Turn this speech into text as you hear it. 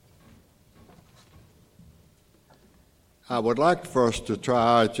I would like for us to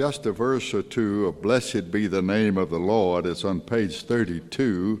try just a verse or two of Blessed Be the Name of the Lord. It's on page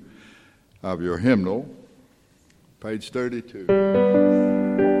 32 of your hymnal. Page 32.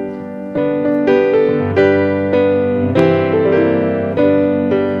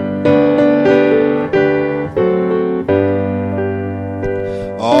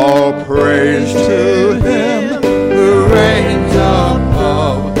 All praise to Him who reigns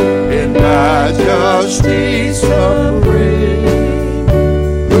above in majesty supreme,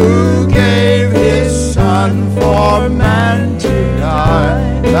 who gave His Son for man to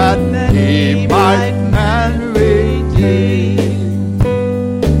die, that He might man redeem.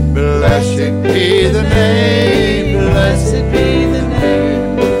 Blessed be the name, blessed be the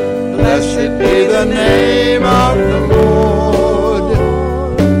name, blessed be the name of the Lord.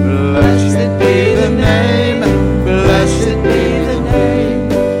 Blessed be the name, blessed be the name,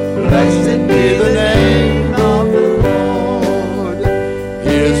 blessed be the name of the Lord.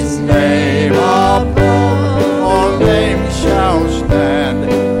 His name above all names shall stand,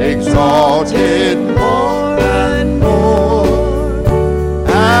 exalted more and more.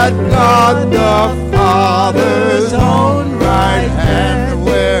 At God the Father's own right hand,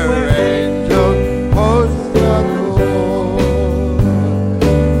 where angels hosts adore.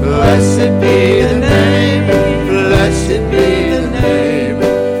 Blessed be the name, blessed be the name,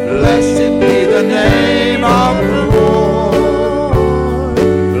 blessed be the name of the Lord.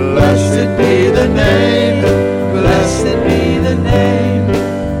 Blessed be the name, blessed be the name,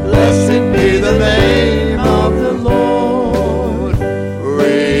 blessed be the name of the Lord.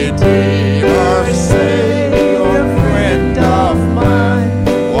 Redeemer, Savior, friend of mine,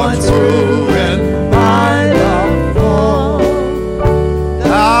 once ruined by the fall,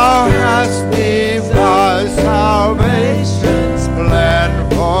 Thou hast devised salvation's plan,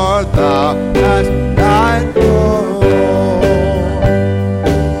 for Thou hast died for all.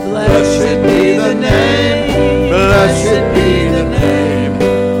 Blessed be the name, blessed be the name,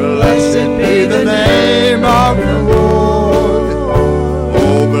 blessed be the name of the Lord.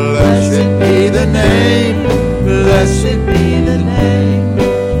 Oh, blessed be the name, blessed be the name,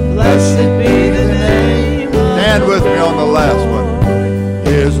 blessed be the name. Stand with me on the last one.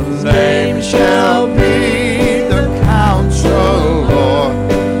 His name shall be the Counselor,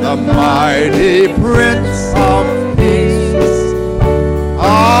 the mighty Prince of Peace,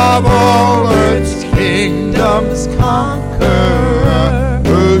 of all earth's kingdoms conqueror,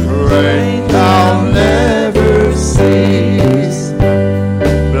 whose reign shall never cease.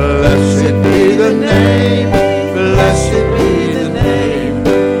 Blessed be the name, blessed be the name,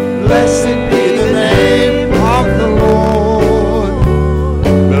 blessed be the name of the Lord.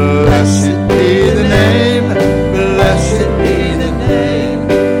 Blessed be the name, blessed be the name,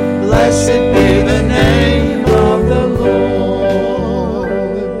 blessed be the name of the Lord.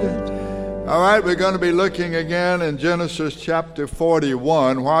 All right, we're going to be looking again in Genesis chapter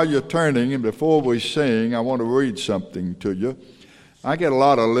 41. While you're turning and before we sing, I want to read something to you. I get a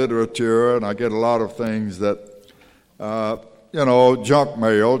lot of literature and I get a lot of things that, junk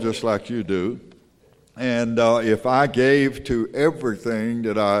mail, just like you do. And if I gave to everything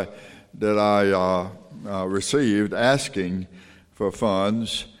that I received asking for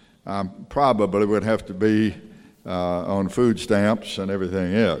funds, I probably would have to be on food stamps and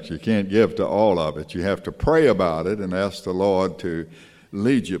everything else. You can't give to all of it. You have to pray about it and ask the Lord to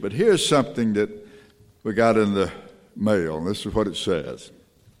lead you. But here's something that we got in the mail, and this is what it says.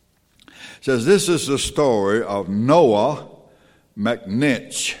 It says, this is the story of Noah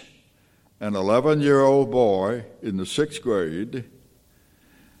McNinch, an 11-year-old boy in the 6th grade.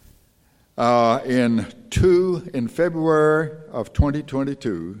 In February of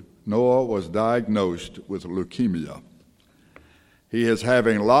 2022, Noah was diagnosed with leukemia. He is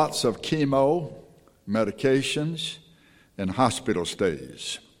having lots of chemo, medications, and hospital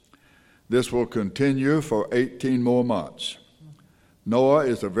stays. This will continue for 18 more months. Noah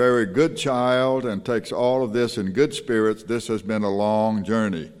is a very good child and takes all of this in good spirits. This has been a long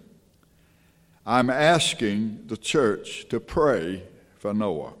journey. I'm asking the church to pray for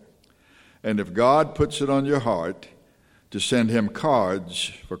Noah. And if God puts it on your heart, to send him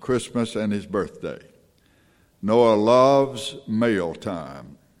cards for Christmas and his birthday. Noah loves mail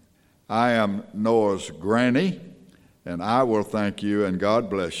time. I am Noah's granny, and I will thank you, and God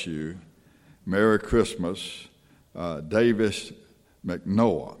bless you. Merry Christmas, Davis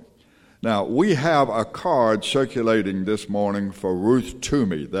McNoah. Now, we have a card circulating this morning for Ruth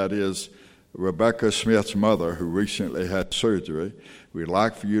Toomey. That is Rebecca Smith's mother, who recently had surgery. We'd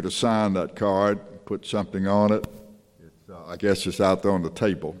like for you to sign that card, put something on it. I guess it's out there on the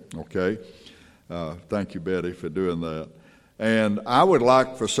table, okay? Thank you, Betty, for doing that. And I would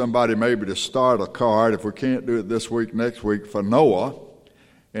like for somebody maybe to start a card, if we can't do it this week, next week, for Noah.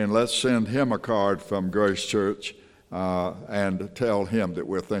 And let's send him a card from Grace Church and tell him that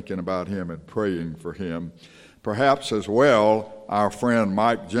we're thinking about him and praying for him. Perhaps as well, our friend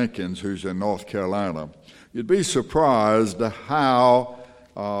Mike Jenkins, who's in North Carolina. You'd be surprised how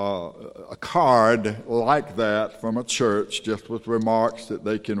a card like that from a church, just with remarks that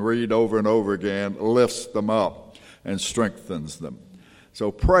they can read over and over again, lifts them up and strengthens them.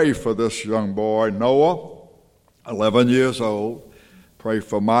 So pray for this young boy, Noah, 11 years old. Pray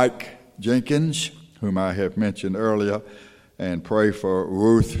for Mike Jenkins, whom I have mentioned earlier, and pray for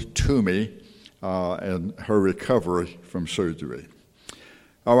Ruth Toomey and her recovery from surgery.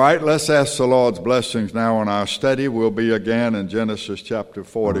 All right, let's ask the Lord's blessings now on our study. We'll be again in Genesis chapter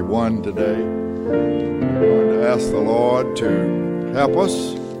 41 today. We're going to ask the Lord to help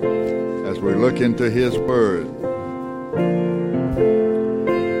us as we look into His Word.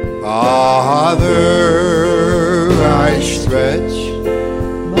 Father, I stretch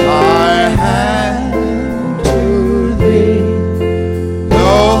my hand to Thee.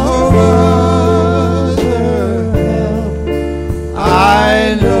 No other help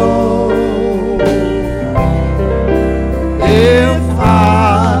I know. If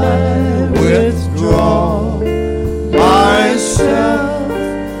I withdraw myself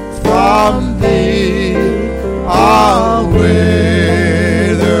from Thee,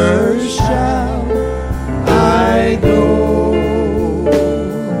 whither shall I go?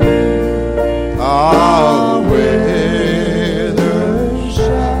 Whither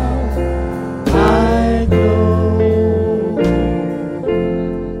shall I go?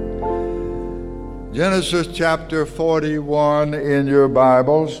 Genesis chapter 41 in your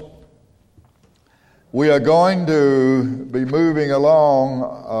Bibles. We are going to be moving along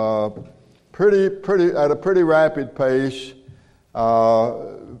at a pretty rapid pace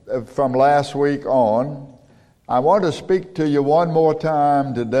from last week on. I want to speak to you one more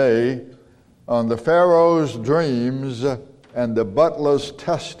time today on the Pharaoh's dreams and the butler's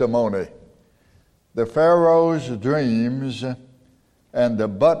testimony. The Pharaoh's dreams and the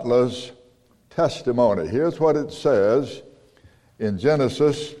butler's testimony. Here's what it says in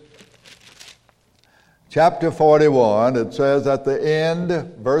Genesis chapter 41. It says, at the end,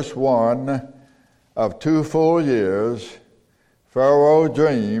 verse 1, of 2 full years, Pharaoh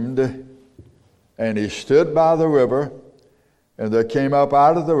dreamed, and he stood by the river, and there came up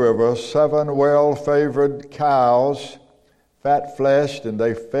out of the river 7 well-favored cows, fat-fleshed, and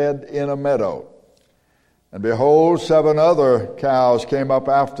they fed in a meadow. And behold, 7 other cows came up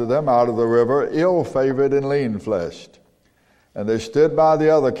after them out of the river, ill-favored and lean-fleshed. And they stood by the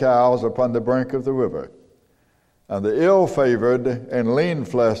other cows upon the brink of the river. And the ill-favored and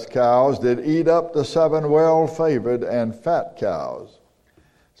lean-fleshed cows did eat up the 7 well-favored and fat cows.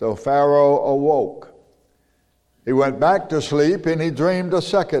 So Pharaoh awoke. He went back to sleep, and he dreamed a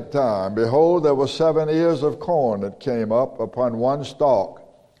second time. Behold, there were 7 ears of corn that came up upon one stalk,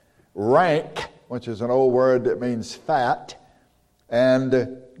 rank, which is an old word that means fat,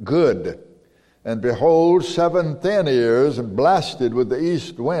 and good. And behold, 7 thin ears, and blasted with the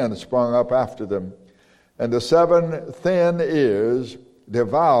east wind, sprung up after them. And the 7 thin ears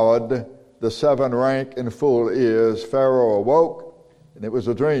devoured the 7 rank and full ears. Pharaoh awoke, and it was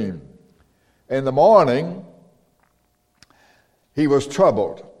a dream. In the morning, he was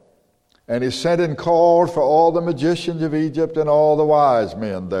troubled, and he sent and called for all the magicians of Egypt and all the wise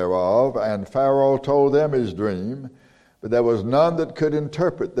men thereof. And Pharaoh told them his dream, but there was none that could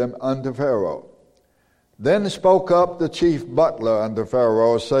interpret them unto Pharaoh. Then spoke up the chief butler unto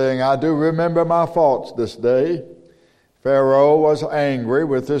Pharaoh, saying, I do remember my faults this day. Pharaoh was angry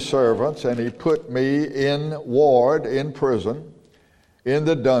with his servants, and he put me in ward, in prison, in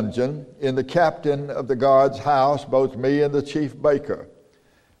the dungeon, in the captain of the guard's house, both me and the chief baker.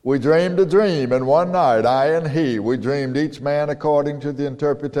 We dreamed a dream, and one night, I and he, we dreamed each man according to the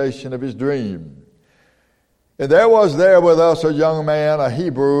interpretation of his dream. And there was there with us a young man, a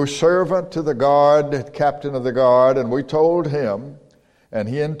Hebrew, servant to the guard, captain of the guard, and we told him, and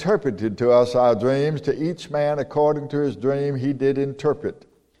he interpreted to us our dreams. To each man according to his dream he did interpret.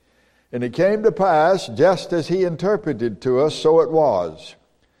 And it came to pass, just as he interpreted to us, so it was.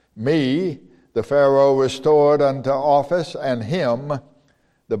 Me, the Pharaoh restored unto office, and him,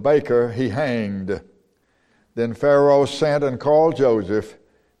 the baker, he hanged. Then Pharaoh sent and called Joseph,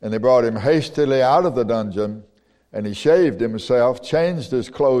 and they brought him hastily out of the dungeon, and he shaved himself, changed his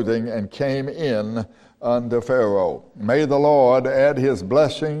clothing, and came in unto Pharaoh. May the Lord add his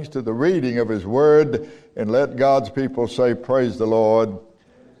blessings to the reading of his word, and let God's people say, praise the Lord.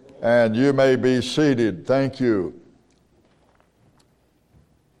 And you may be seated. Thank you.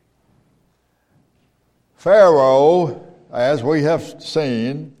 Pharaoh, as we have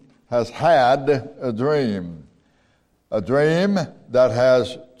seen, has had a dream that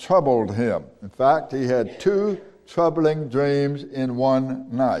has troubled him. In fact, he had two troubling dreams in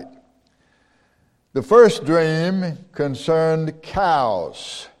one night. The first dream concerned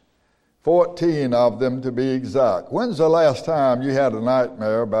cows, 14 of them to be exact. When's the last time you had a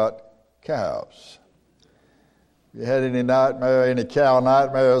nightmare about cows? You had any cow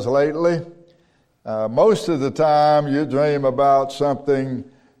nightmares lately? Most of the time you dream about something,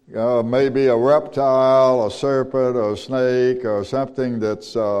 maybe a reptile, a serpent, or a snake, or something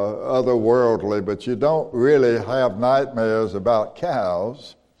that's otherworldly, but you don't really have nightmares about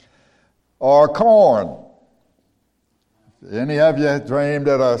cows or corn. Any of you dreamed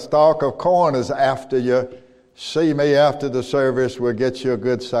that a stalk of corn is after you? See me after the service, we'll get you a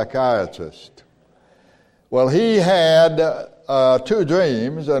good psychiatrist. Well, he had two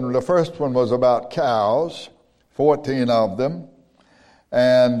dreams, and the first one was about cows, 14 of them.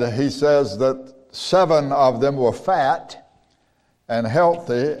 And he says that 7 of them were fat and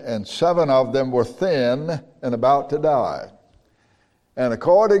healthy, and 7 of them were thin and about to die. And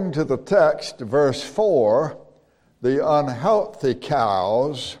according to the text, verse 4, the unhealthy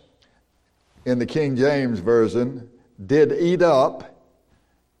cows, in the King James Version, did eat up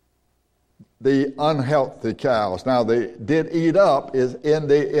the unhealthy cows. Now, the did eat up is in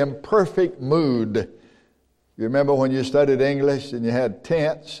the imperfect mood. You remember when you studied English and you had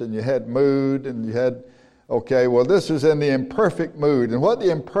tense and you had mood and you had, well, this is in the imperfect mood. And what the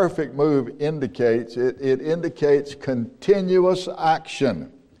imperfect mood indicates, it indicates continuous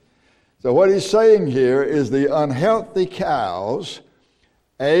action. So what he's saying here is the unhealthy cows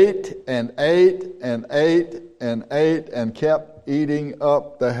ate and ate and ate and ate and kept eating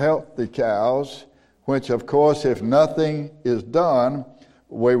up the healthy cows, which of course, if nothing is done,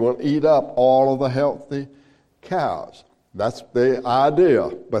 we will eat up all of the healthy cows. That's the idea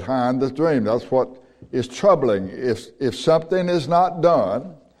behind the dream. That's what is troubling. If something is not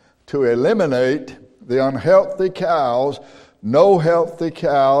done to eliminate the unhealthy cows, no healthy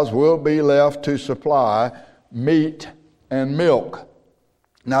cows will be left to supply meat and milk.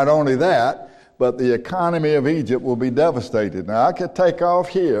 Not only that, but the economy of Egypt will be devastated. Now, I could take off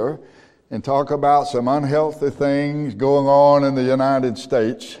here and talk about some unhealthy things going on in the United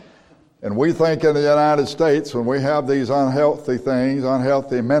States. And we think in the United States, when we have these unhealthy things,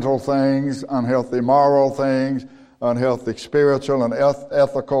 unhealthy mental things, unhealthy moral things, unhealthy spiritual and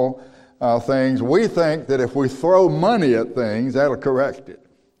ethical things, we think that if we throw money at things, that'll correct it.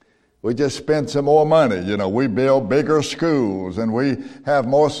 We just spend some more money. We build bigger schools and we have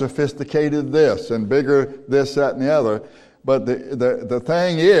more sophisticated this and bigger this, that, and the other. But the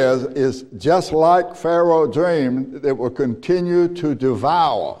thing is just like Pharaoh dreamed, it will continue to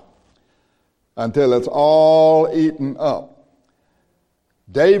devour until it's all eaten up.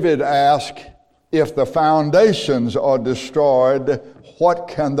 David asked, if the foundations are destroyed, what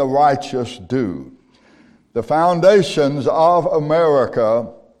can the righteous do? The foundations of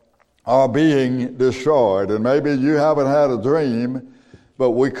America are being destroyed. And maybe you haven't had a dream,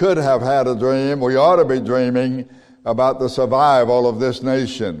 but we could have had a dream. We ought to be dreaming about the survival of this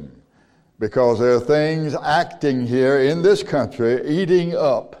nation, because there are things acting here in this country, eating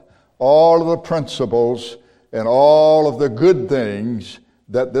up all of the principles and all of the good things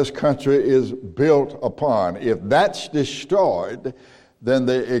that this country is built upon. If that's destroyed, then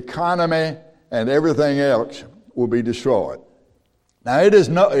the economy and everything else will be destroyed. Now, it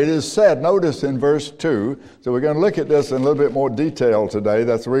is said, notice in verse 2, so we're going to look at this in a little bit more detail today.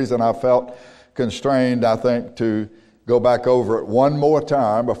 That's the reason I felt constrained, I think, to go back over it one more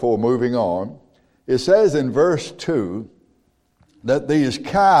time before moving on. It says in verse 2 that these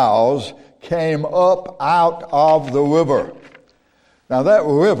cows came up out of the river. Now, that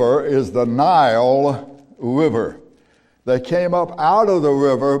river is the Nile River. They came up out of the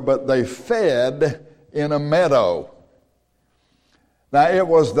river, but they fed in a meadow. Now, it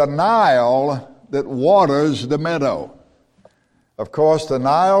was the Nile that waters the meadow. Of course, the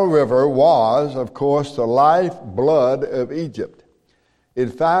Nile River was, of course, the lifeblood of Egypt.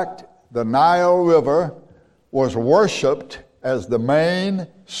 In fact, the Nile River was worshipped as the main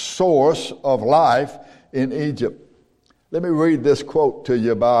source of life in Egypt. Let me read this quote to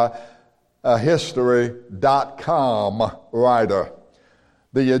you by a History.com writer.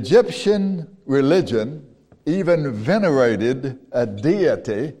 The Egyptian religion even venerated a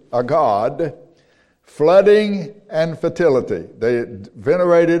deity, a god, flooding and fertility. They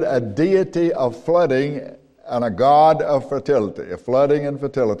venerated a deity of flooding and a god of fertility, of flooding and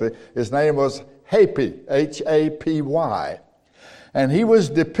fertility. His name was Hapi, H-A-P-Y. And he was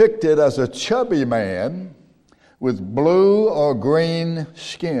depicted as a chubby man with blue or green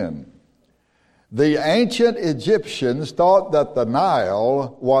skin. The ancient Egyptians thought that the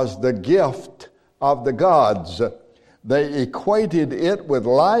Nile was the gift of the gods. They equated it with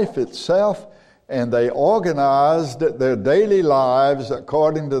life itself, and they organized their daily lives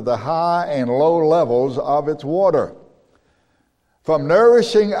according to the high and low levels of its water. From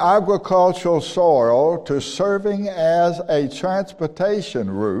nourishing agricultural soil to serving as a transportation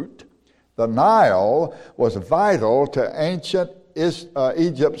route, the Nile was vital to ancient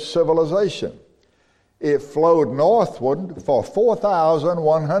Egypt's civilization. It flowed northward for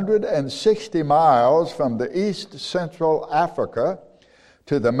 4,160 miles from the east central Africa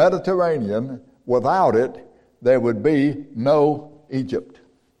to the Mediterranean. Without it, there would be no Egypt.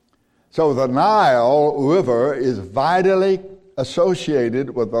 So the Nile River is vitally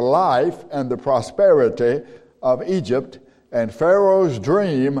associated with the life and the prosperity of Egypt, and Pharaoh's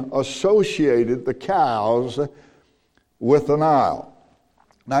dream associated the cows with the Nile.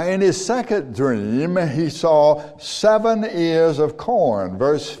 Now, in his second dream, he saw 7 ears of corn.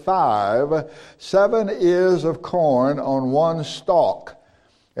 Verse 5, 7 ears of corn on one stalk.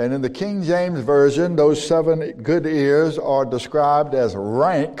 And in the King James Version, those 7 good ears are described as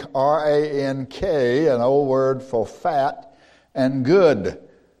rank, R-A-N-K, an old word for fat, and good.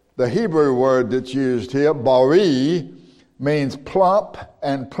 The Hebrew word that's used here, bari, means plump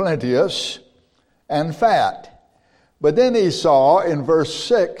and plenteous and fat. But then he saw, in verse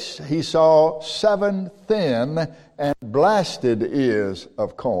 6, he saw 7 thin and blasted ears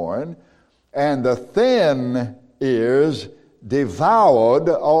of corn, and the thin ears devoured,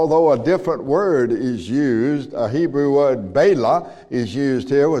 although a different word is used, a Hebrew word, bela, is used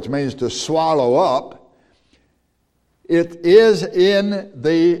here, which means to swallow up. It is in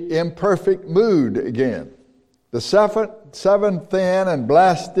the imperfect mood again. The 7 thin and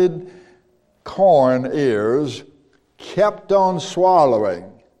blasted corn ears kept on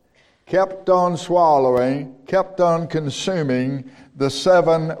swallowing, kept on consuming the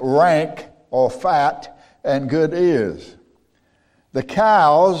 7 rank or fat and good ears. The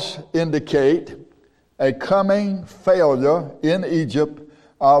cows indicate a coming failure in Egypt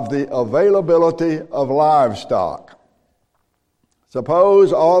of the availability of livestock.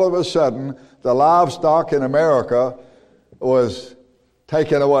 Suppose all of a sudden the livestock in America was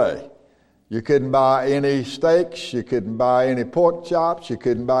taken away. You couldn't buy any steaks, you couldn't buy any pork chops, you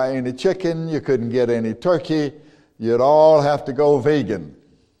couldn't buy any chicken, you couldn't get any turkey. You'd all have to go vegan,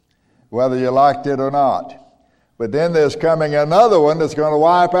 whether you liked it or not. But then there's coming another one that's going to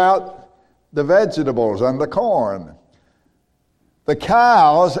wipe out the vegetables and the corn. The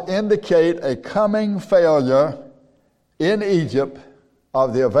cows indicate a coming failure in Egypt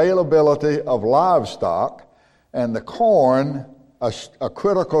of the availability of livestock, and the corn, a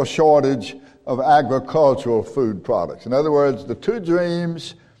critical shortage of agricultural food products. In other words, the 2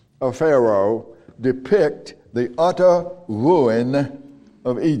 dreams of Pharaoh depict the utter ruin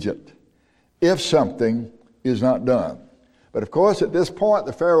of Egypt if something is not done. But of course, at this point,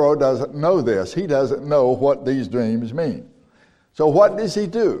 the Pharaoh doesn't know this. He doesn't know what these dreams mean. So what does he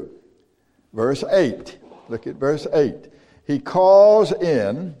do? Verse 8. Look at verse 8. He calls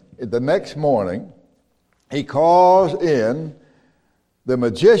in, the next morning, he calls in the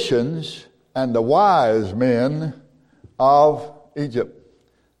magicians and the wise men of Egypt.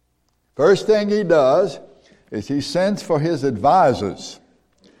 First thing he does is he sends for his advisors,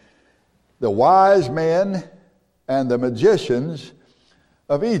 the wise men and the magicians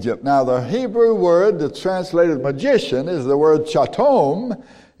of Egypt. Now, the Hebrew word that's translated magician is the word chatom,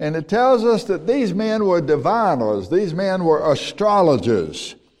 and it tells us that these men were diviners. These men were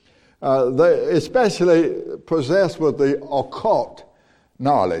astrologers. They especially possessed with the occult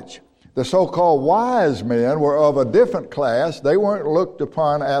knowledge. The so-called wise men were of a different class. They weren't looked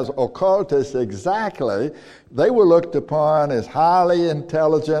upon as occultists exactly. They were looked upon as highly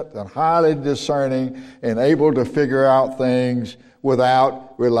intelligent and highly discerning and able to figure out things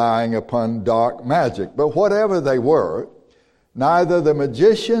without relying upon dark magic. But whatever they were, neither the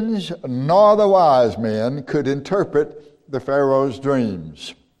magicians nor the wise men could interpret the Pharaoh's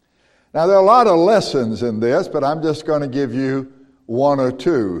dreams. Now, there are a lot of lessons in this, but I'm just going to give you 1 or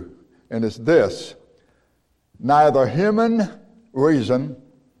 2. And it's this: neither human reason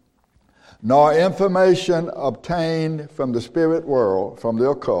nor information obtained from the spirit world, from the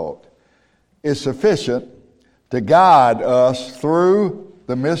occult, is sufficient to guide us through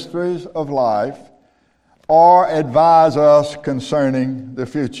the mysteries of life or advise us concerning the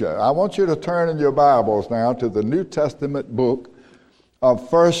future. I want you to turn in your Bibles now to the New Testament book of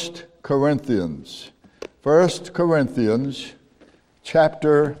 1 Corinthians. 1 Corinthians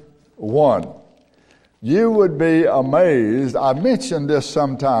chapter 1. You would be amazed. I mentioned this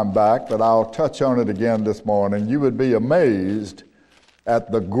some time back, but I'll touch on it again this morning. You would be amazed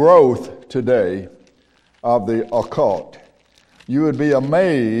at the growth today of the occult. You would be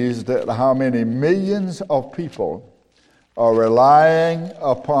amazed at how many millions of people are relying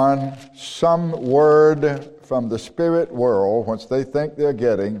upon some word from the spirit world, which they think they're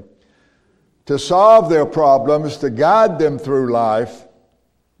getting, to solve their problems, to guide them through life,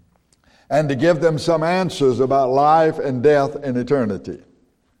 and to give them some answers about life and death and eternity.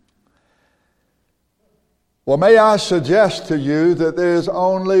 Well, may I suggest to you that there's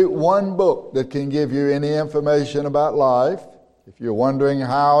only one book that can give you any information about life. If you're wondering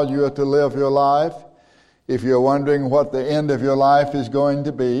how you are to live your life, if you're wondering what the end of your life is going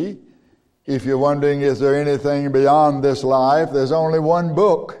to be, if you're wondering is there anything beyond this life, there's only one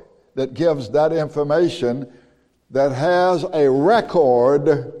book that gives that information that has a record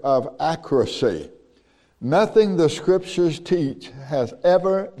of accuracy. Nothing the Scriptures teach has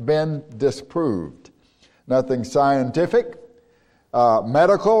ever been disproved. Nothing scientific,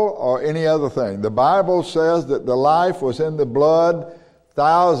 medical, or any other thing. The Bible says that the life was in the blood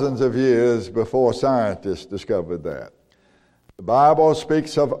thousands of years before scientists discovered that. The Bible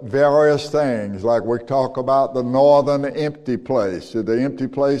speaks of various things, like we talk about the northern empty place, the empty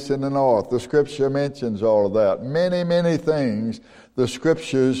place in the north. The Scripture mentions all of that. Many, many things the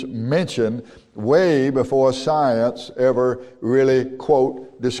Scriptures mention way before science ever really,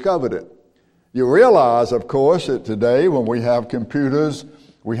 quote, discovered it. You realize, of course, that today when we have computers,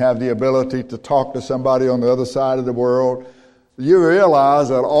 we have the ability to talk to somebody on the other side of the world. You realize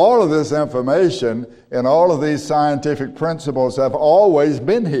that all of this information and all of these scientific principles have always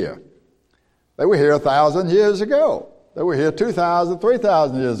been here. They were here 1,000 years ago. They were here 2,000,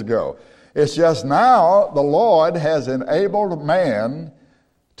 3,000 years ago. It's just now the Lord has enabled man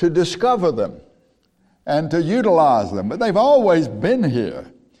to discover them and to utilize them. But they've always been here.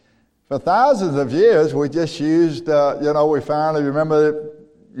 For thousands of years, we just used, we finally remember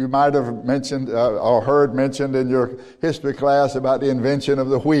you might have mentioned or heard mentioned in your history class about the invention of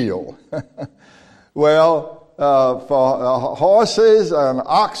the wheel. Well, for horses and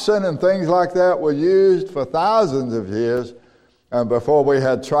oxen and things like that were used for thousands of years before we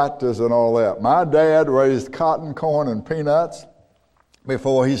had tractors and all that. My dad raised cotton, corn, and peanuts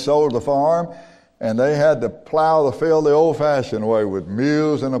before he sold the farm, and they had to plow the field the old-fashioned way with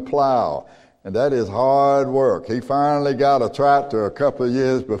mules and a plow. And that is hard work. He finally got a tractor a couple of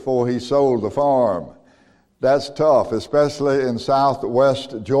years before he sold the farm. That's tough, especially in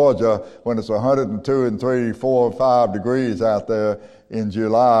southwest Georgia when it's 102 and 3, 4, 5 degrees out there in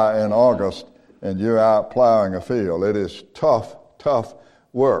July and August, and you're out plowing a field. It is tough, tough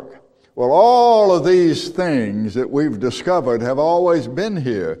work. Well, all of these things that we've discovered have always been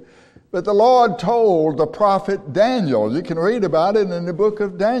here. But the Lord told the prophet Daniel, you can read about it in the book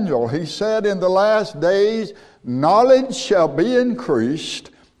of Daniel. He said, in the last days, knowledge shall be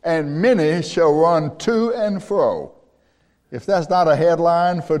increased, and many shall run to and fro. If that's not a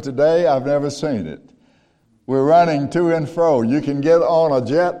headline for today, I've never seen it. We're running to and fro. You can get on a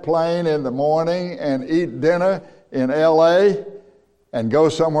jet plane in the morning and eat dinner in L.A. and go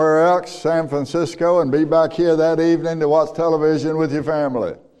somewhere else, San Francisco, and be back here that evening to watch television with your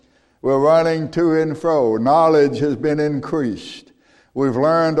family. We're running to and fro. Knowledge has been increased. We've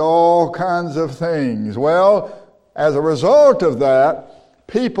learned all kinds of things. Well, as a result of that,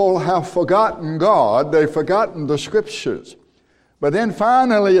 people have forgotten God. They've forgotten the Scriptures. But then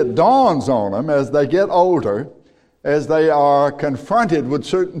finally it dawns on them as they get older, as they are confronted with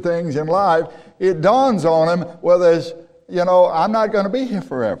certain things in life, it dawns on them, well, I'm not going to be here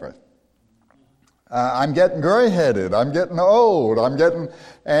forever. I'm getting gray-headed. I'm getting old.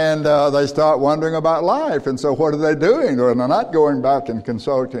 And they start wondering about life. And so what are they doing? Well, they're not going back and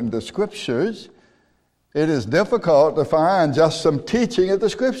consulting the Scriptures. It is difficult to find just some teaching of the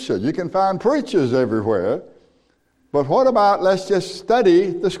Scripture. You can find preachers everywhere. But what about let's just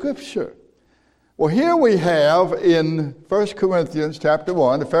study the Scripture? Well, here we have in 1 Corinthians chapter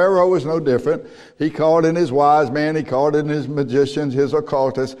 1, Pharaoh was no different. He called in his wise men, he called in his magicians, his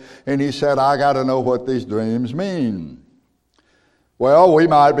occultists, and he said, I got to know what these dreams mean. Well, we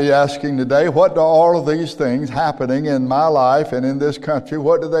might be asking today, what do all of these things happening in my life and in this country,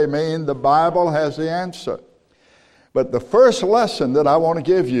 what do they mean? The Bible has the answer. But the first lesson that I want to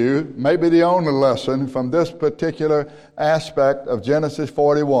give you, maybe the only lesson from this particular aspect of Genesis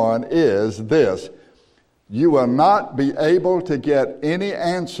 41 is this. You will not be able to get any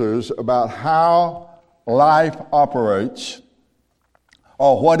answers about how life operates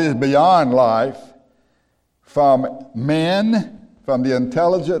or what is beyond life from men from the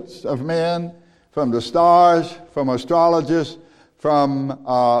intelligence of men, from the stars, from astrologists, from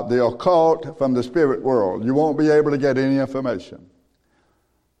the occult, from the spirit world. You won't be able to get any information.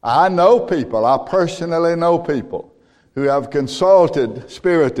 I know people, I personally know people who have consulted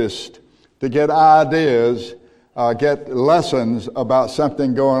spiritists to get ideas, get lessons about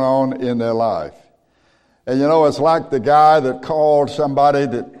something going on in their life. And you know, it's like the guy that called somebody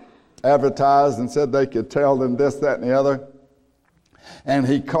that advertised and said they could tell them this, that, and the other. And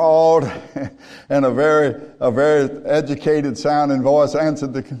he called, and a very educated sounding voice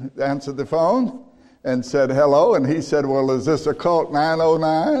answered the phone and said hello. And he said, well, is this occult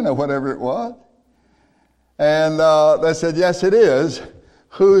 909 or whatever it was? And they said, yes, it is.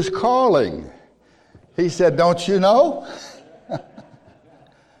 Who's calling? He said, don't you know?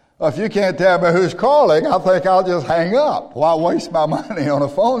 Well, if you can't tell me who's calling, I think I'll just hang up. Why waste my money on a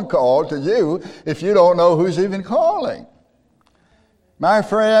phone call to you if you don't know who's even calling? My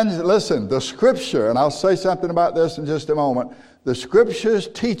friends, listen, the Scripture, and I'll say something about this in just a moment, the Scriptures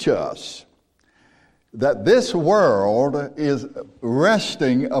teach us that this world is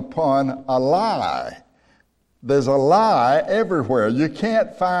resting upon a lie. There's a lie everywhere. You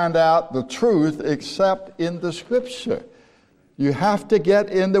can't find out the truth except in the Scripture. You have to get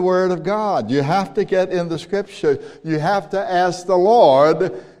in the Word of God. You have to get in the Scripture. You have to ask the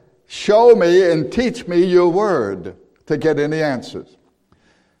Lord, show me and teach me your Word to get any answers.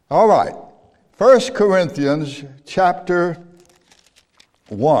 All right. 1 Corinthians chapter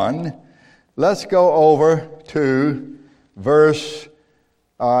 1. Let's go over to verse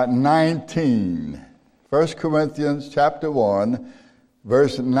 19. 1 Corinthians chapter 1,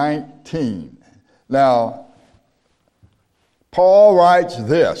 verse 19. Now, Paul writes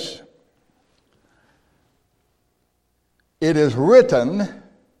this. It is written,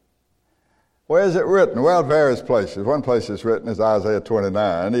 where is it written? Well, various places. One place it's written is Isaiah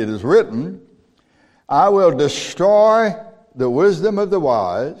 29. It is written, I will destroy the wisdom of the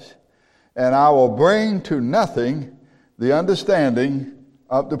wise, and I will bring to nothing the understanding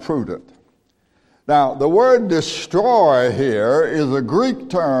of the prudent. Now, the word destroy here is a Greek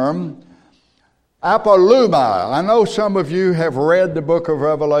term, apoluma. I know some of you have read the book of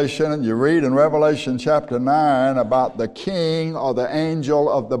Revelation, and you read in Revelation chapter 9 about the king or the angel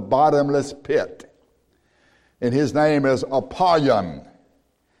of the bottomless pit. And his name is Apollyon.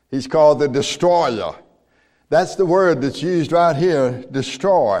 He's called the destroyer. That's the word that's used right here,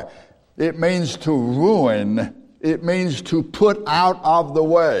 destroy. It means to ruin. It means to put out of the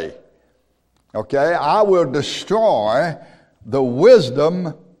way. Okay, I will destroy the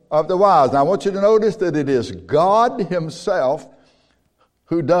wisdom of the wise. Now I want you to notice that it is God himself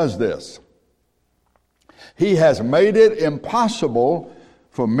who does this. He has made it impossible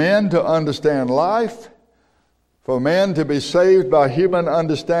for men to understand life, for men to be saved by human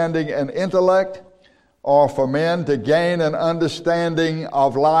understanding and intellect, or for men to gain an understanding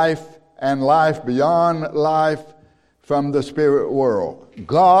of life and life beyond life from the spirit world.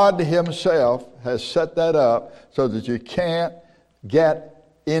 God himself has set that up so that you can't get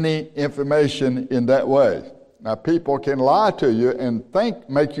any information in that way. Now, people can lie to you and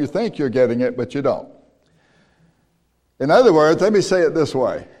make you think you're getting it, but you don't. In other words, let me say it this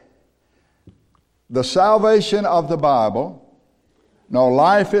way. The salvation of the Bible, no,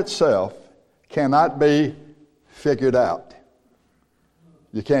 life itself, cannot be figured out.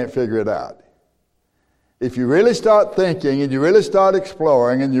 You can't figure it out. If you really start thinking and you really start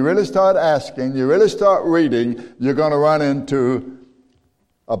exploring and you really start asking, you really start reading, you're going to run into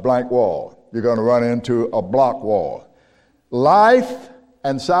a blank wall. You're going to run into a block wall. Life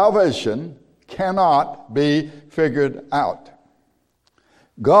and salvation cannot be figured out.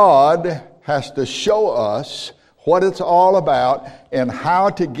 God has to show us what it's all about and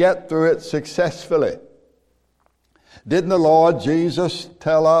how to get through it successfully. Didn't the Lord Jesus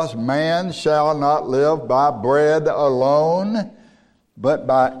tell us, man shall not live by bread alone, but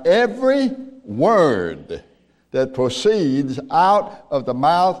by every word that proceeds out of the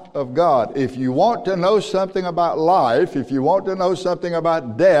mouth of God? If you want to know something about life, if you want to know something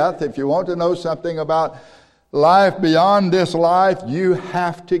about death, if you want to know something about life beyond this life, you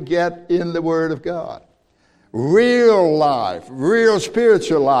have to get in the Word of God. Real life, real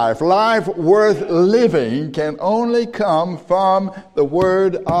spiritual life, life worth living can only come from the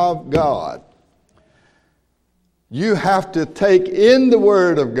Word of God. You have to take in the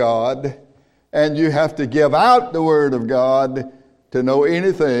Word of God, and you have to give out the Word of God to know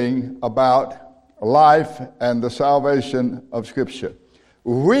anything about life and the salvation of Scripture.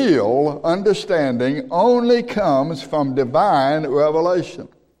 Real understanding only comes from divine revelation.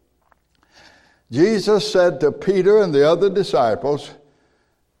 Jesus said to Peter and the other disciples,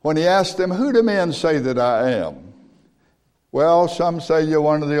 when he asked them, who do men say that I am? Well, some say you're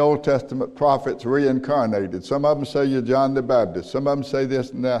one of the Old Testament prophets reincarnated. Some of them say you're John the Baptist. Some of them say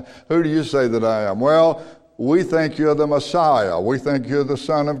this and that. Who do you say that I am? Well, we think you're the Messiah. We think you're the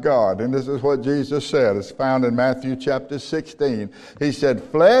Son of God. And this is what Jesus said. It's found in Matthew chapter 16. He said,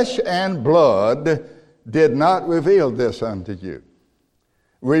 flesh and blood did not reveal this unto you.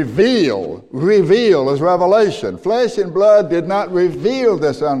 Reveal is revelation. Flesh and blood did not reveal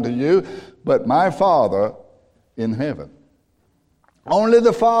this unto you, but my Father in heaven. Only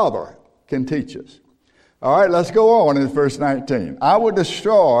the Father can teach us. All right, let's go on in verse 19. I will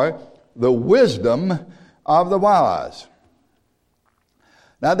destroy the wisdom of the wise.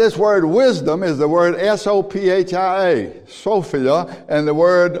 Now this word wisdom is the word S-O-P-H-I-A, Sophia, and the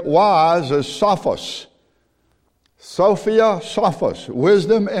word wise is sophos. Sophia, sophos,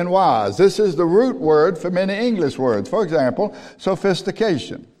 wisdom and wise. This is the root word for many English words. For example,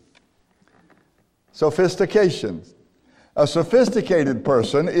 sophistication. Sophistication. A sophisticated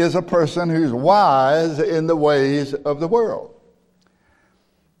person is a person who's wise in the ways of the world.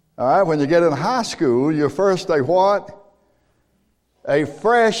 All right, when you get in high school, you're first a what? A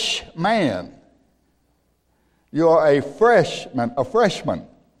fresh man. You're a freshman.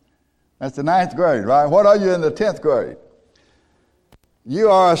 That's the 9th grade, right? What are you in the 10th grade? You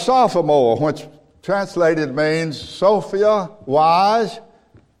are a sophomore, which translated means Sophia, wise,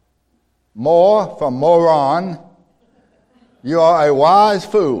 more from moron. You are a wise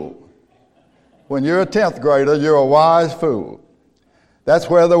fool. When you're a 10th grader, you're a wise fool. That's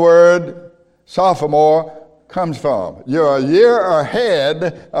where the word sophomore comes from. You're a year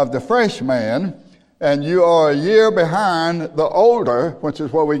ahead of the freshman, and you are a year behind the older, which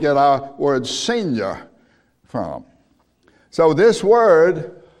is where we get our word senior from. So this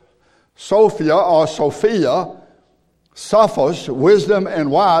word, Sophia or Sophia, sophos, wisdom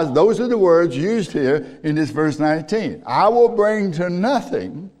and wise, those are the words used here in this verse 19. I will bring to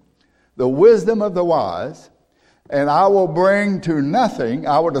nothing the wisdom of the wise, and I will bring to nothing,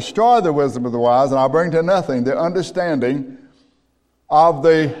 I will destroy the wisdom of the wise, and I'll bring to nothing the understanding of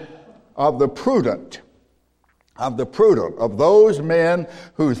the prudent, of those men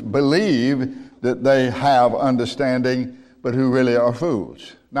who believe that they have understanding, but who really are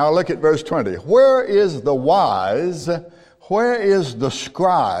fools. Now look at verse 20. Where is the wise? Where is the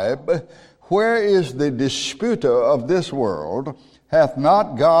scribe? Where is the disputer of this world? Hath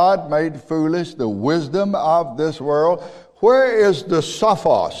not God made foolish the wisdom of this world? Where is the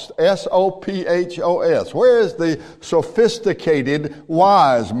sophos, S-O-P-H-O-S? Where is the sophisticated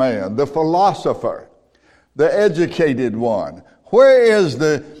wise man, the philosopher, the educated one? Where is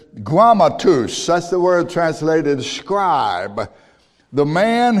the grammatus? That's the word translated scribe, the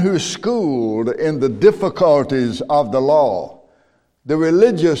man who's schooled in the difficulties of the law, the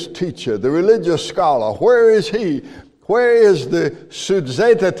religious teacher, the religious scholar. Where is he? Where is the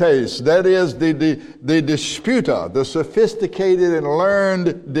sudzetetes, that is the disputer, the sophisticated and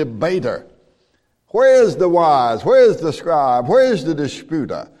learned debater? Where is the wise? Where is the scribe? Where is the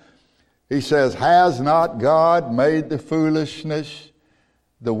disputer? He says, has not God made the foolishness,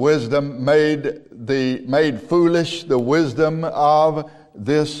 the wisdom, made foolish the wisdom of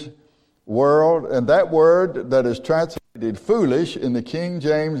this world? And that word that is translated foolish in the King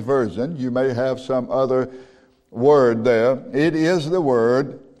James Version, you may have some other word there. It is the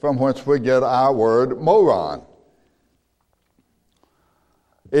word from which we get our word moron.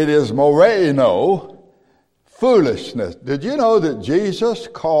 It is moraino, foolishness. Did you know that Jesus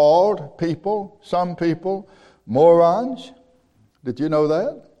called some people, morons? Did you know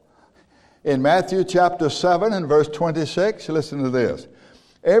that? In Matthew chapter 7 and verse 26, listen to this.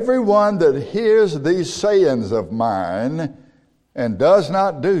 Everyone that hears these sayings of mine and does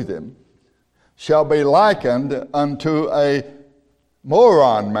not do them shall be likened unto a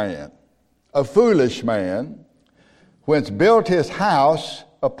moron man, a foolish man, which built his house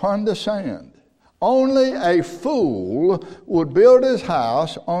upon the sand. Only a fool would build his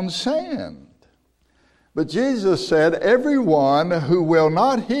house on sand. But Jesus said, everyone who will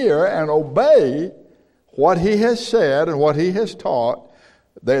not hear and obey what he has said and what he has taught,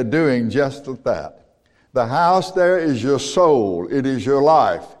 they're doing just that. The house there is your soul. It is your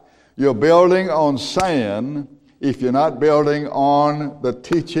life. You're building on sand if you're not building on the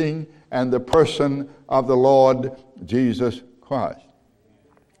teaching and the person of the Lord Jesus Christ.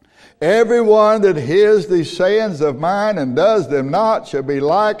 Everyone that hears these sayings of mine and does them not shall be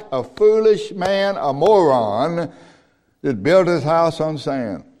like a foolish man, a moron, that built his house on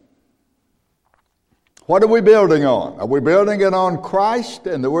sand. What are we building on? Are we building it on Christ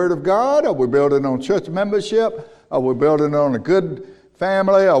and the Word of God? Are we building on church membership? Are we building it on a good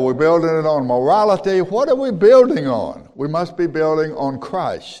family? Are we building it on morality? What are we building on? We must be building on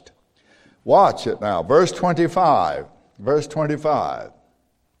Christ. Watch it now. Verse 25. Verse 25.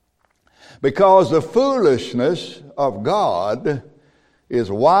 Because the foolishness of God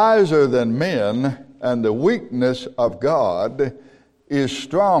is wiser than men, and the weakness of God is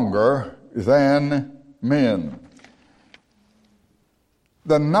stronger than men.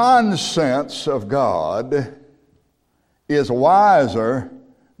 The nonsense of God is wiser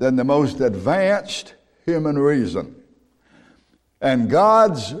than the most advanced human reason. And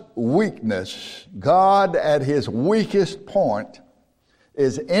God's weakness, God at his weakest point,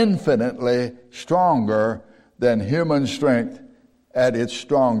 is infinitely stronger than human strength at its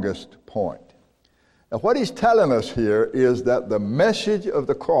strongest point. Now, what he's telling us here is that the message of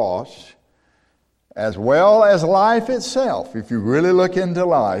the cross, as well as life itself, if you really look into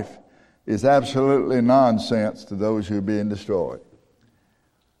life, is absolutely nonsense to those who are being destroyed.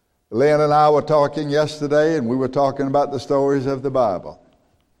 Lynn and I were talking yesterday, and we were talking about the stories of the Bible.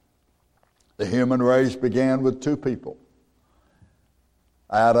 The human race began with two people,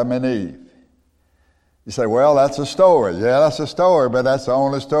 Adam and Eve. You say, well, that's a story. Yeah, that's a story, but that's the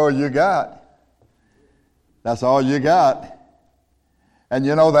only story you got. That's all you got. And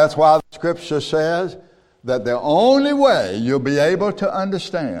you know, that's why the Scripture says that the only way you'll be able to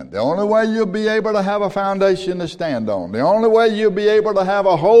understand, the only way you'll be able to have a foundation to stand on, the only way you'll be able to have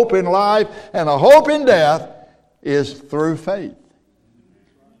a hope in life and a hope in death is through faith.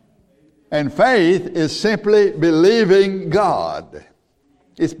 And faith is simply believing God.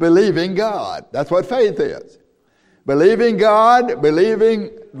 It's believing God. That's what faith is. Believing God,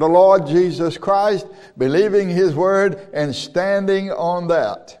 believing the Lord Jesus Christ, believing His Word, and standing on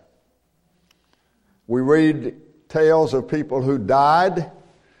that. We read tales of people who died,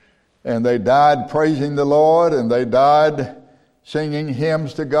 and they died praising the Lord, and they died singing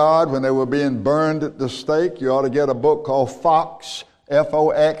hymns to God when they were being burned at the stake. You ought to get a book called Foxe,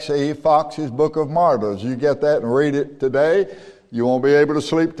 F-O-X-E, Foxe's Book of Martyrs. You get that and read it today. You won't be able to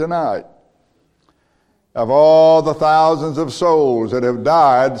sleep tonight. Of all the thousands of souls that have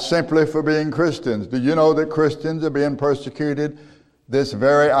died simply for being Christians, do you know that Christians are being persecuted this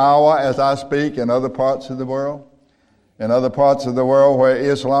very hour as I speak in other parts of the world? In other parts of the world where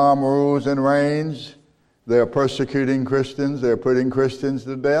Islam rules and reigns, they're persecuting Christians. They're putting Christians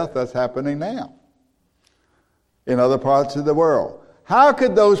to death. That's happening now in other parts of the world. How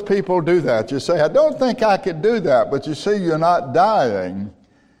could those people do that? You say, I don't think I could do that. But you see, you're not dying.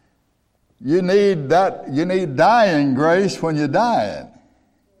 You need dying grace when you're dying.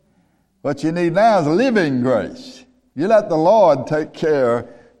 What you need now is living grace. You let the Lord take care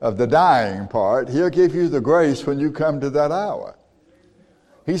of the dying part. He'll give you the grace when you come to that hour.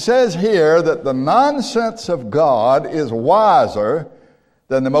 He says here that the nonsense of God is wiser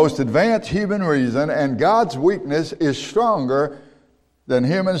than the most advanced human reason, and God's weakness is stronger than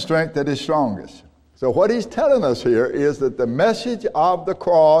human strength that is strongest. So what he's telling us here is that the message of the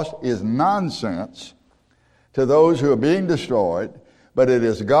cross is nonsense to those who are being destroyed, but it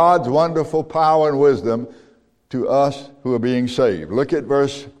is God's wonderful power and wisdom to us who are being saved. Look at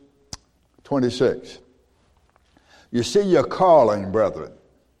verse 26. You see your calling, brethren.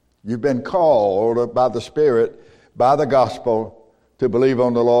 You've been called by the Spirit, by the gospel, to believe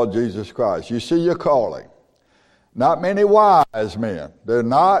on the Lord Jesus Christ. You see your calling. Not many wise men. There are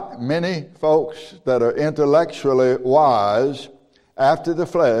not many folks that are intellectually wise after the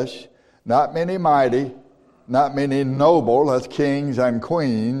flesh. Not many mighty. Not many noble, as kings and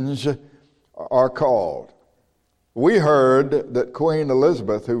queens, are called. We heard that Queen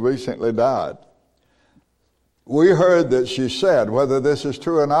Elizabeth, who recently died, we heard that she said, whether this is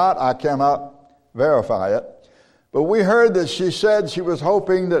true or not, I cannot verify it, but we heard that she said she was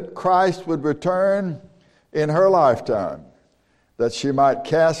hoping that Christ would return in her lifetime, that she might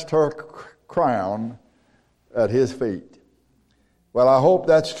cast her crown at his feet. Well, I hope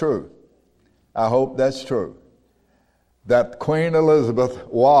that's true. I hope that's true. That Queen Elizabeth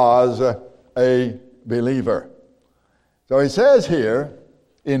was a believer. So he says here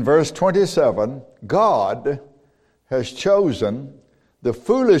in verse 27, God has chosen the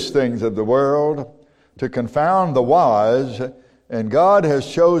foolish things of the world to confound the wise, and God has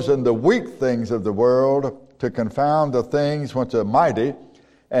chosen the weak things of the world to confound the things which are mighty,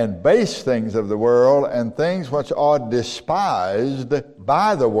 and base things of the world, and things which are despised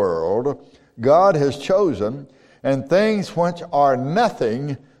by the world, God has chosen, and things which are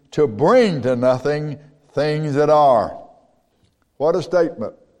nothing to bring to nothing things that are. What a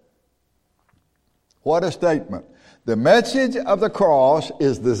statement. What a statement. The message of the cross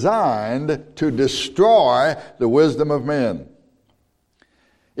is designed to destroy the wisdom of men.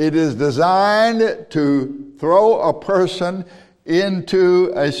 It is designed to throw a person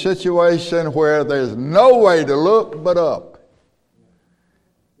into a situation where there's no way to look but up.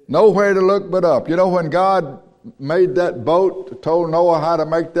 Nowhere to look but up. You know, when God made that boat, told Noah how to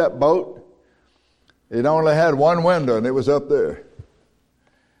make that boat, it only had one window, and it was up there.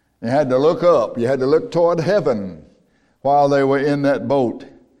 You had to look up. You had to look toward heaven while they were in that boat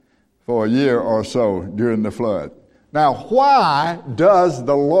for a year or so during the flood. Now, why does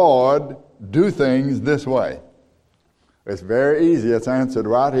the Lord do things this way? It's very easy. It's answered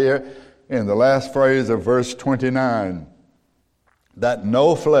right here in the last phrase of verse 29. That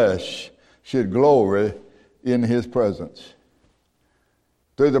no flesh should glory in his presence.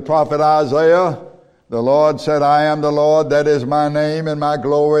 Through the prophet Isaiah, the Lord said, I am the Lord, that is my name, and my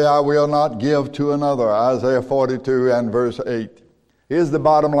glory I will not give to another. Isaiah 42 and verse 8. Here's the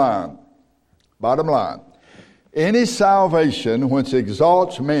bottom line. Bottom line. Any salvation which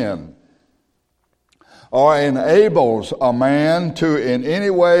exalts men or enables a man to in any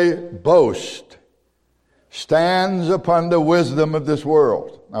way boast stands upon the wisdom of this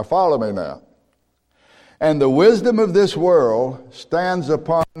world. Now follow me now. And the wisdom of this world stands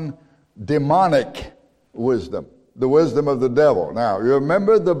upon demonic wisdom, the wisdom of the devil. Now, you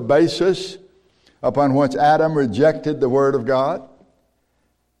remember the basis upon which Adam rejected the Word of God?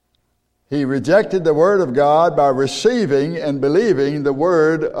 He rejected the Word of God by receiving and believing the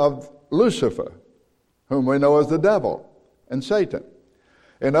word of Lucifer, whom we know as the devil and Satan.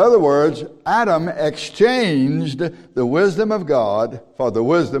 In other words, Adam exchanged the wisdom of God for the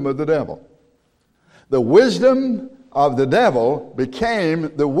wisdom of the devil. The wisdom of the devil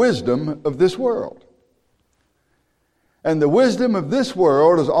became the wisdom of this world. And the wisdom of this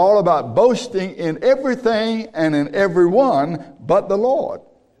world is all about boasting in everything and in everyone but the Lord.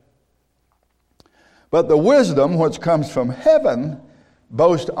 But the wisdom which comes from heaven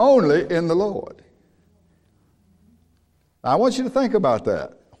boasts only in the Lord. Now, I want you to think about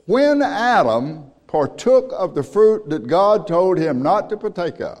that. When Adam partook of the fruit that God told him not to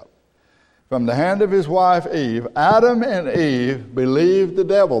partake of from the hand of his wife Eve, Adam and Eve believed the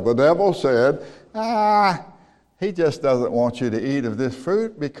devil. The devil said, he just doesn't want you to eat of this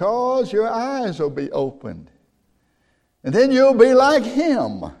fruit because your eyes will be opened. And then you'll be like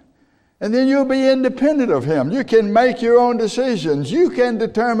him. And then you'll be independent of him. You can make your own decisions. You can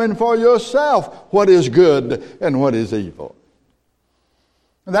determine for yourself what is good and what is evil.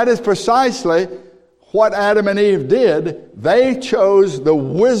 And that is precisely what Adam and Eve did. They chose the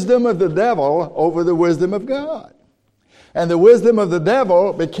wisdom of the devil over the wisdom of God. And the wisdom of the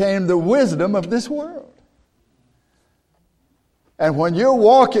devil became the wisdom of this world. And when you're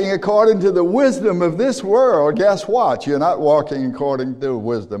walking according to the wisdom of this world, guess what? You're not walking according to the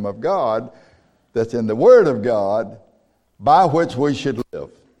wisdom of God that's in the Word of God by which we should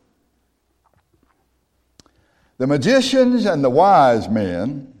live. The magicians and the wise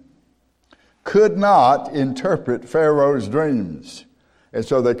men could not interpret Pharaoh's dreams, and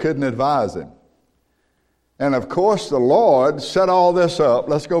so they couldn't advise him. And of course, the Lord set all this up.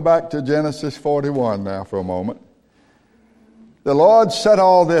 Let's go back to Genesis 41 now for a moment. The Lord set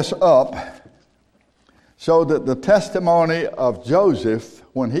all this up so that the testimony of Joseph,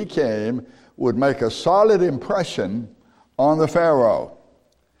 when he came, would make a solid impression on the Pharaoh,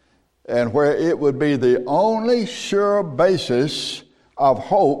 and where it would be the only sure basis of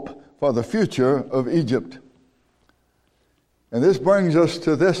hope for the future of Egypt. And this brings us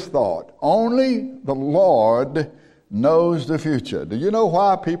to this thought. Only the Lord knows the future. Do you know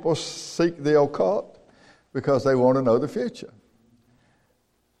why people seek the occult? Because they want to know the future.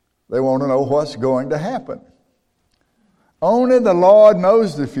 They want to know what's going to happen. Only the Lord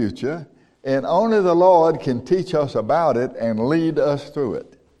knows the future, and only the Lord can teach us about it and lead us through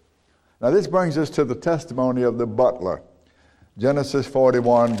it. Now this brings us to the testimony of the butler. Genesis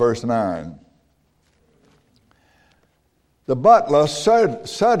 41, verse 9. The butler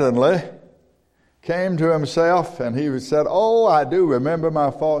suddenly came to himself, and he said, "Oh, I do remember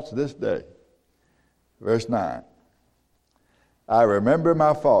my faults this day." Verse 9. I remember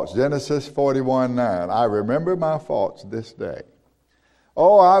my faults. Genesis 41, 9. I remember my faults this day.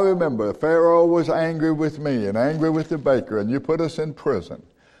 Oh, I remember Pharaoh was angry with me and angry with the baker, and you put us in prison.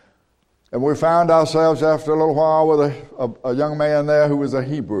 And we found ourselves after a little while with a young man there who was a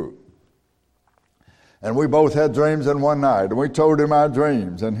Hebrew. And we both had dreams in one night, and we told him our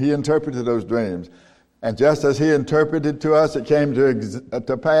dreams, and he interpreted those dreams. And just as he interpreted to us, it came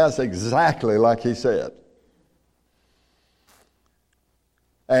to pass exactly like he said.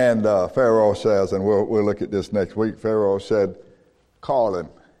 And Pharaoh says, and we'll look at this next week, Pharaoh said, call him.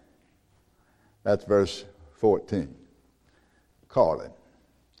 That's verse 14. Call him.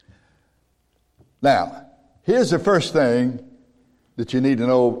 Now, here's the first thing that you need to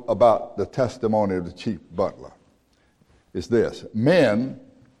know about the testimony of the chief butler. Is this: men,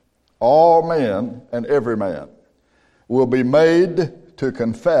 all men and every man, will be made to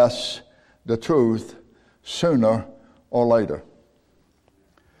confess the truth sooner or later.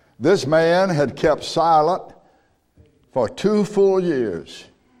 This man had kept silent for 2 full years.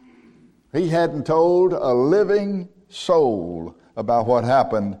 He hadn't told a living soul about what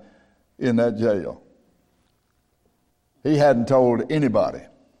happened in that jail. He hadn't told anybody.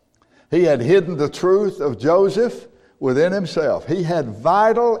 He had hidden the truth of Joseph within himself. He had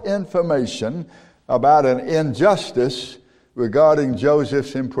vital information about an injustice regarding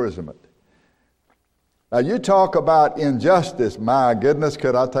Joseph's imprisonment. Now, you talk about injustice. My goodness,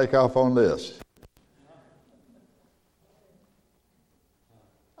 could I take off on this?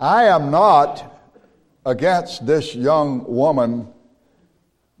 I am not against this young woman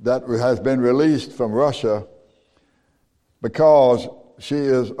that has been released from Russia because she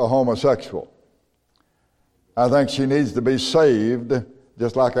is a homosexual. I think she needs to be saved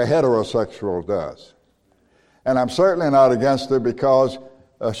just like a heterosexual does. And I'm certainly not against her because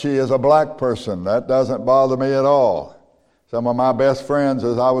she is a black person. That doesn't bother me at all. Some of my best friends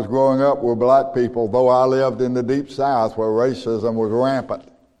as I was growing up were black people, though I lived in the deep South where racism was rampant.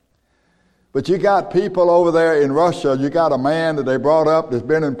 But you got people over there in Russia, you got a man that they brought up that's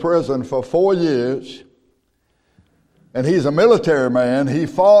been in prison for 4 years, and he's a military man. He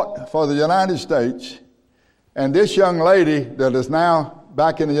fought for the United States, and this young lady that is now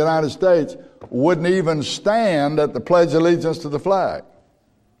back in the United States wouldn't even stand at the Pledge of Allegiance to the flag.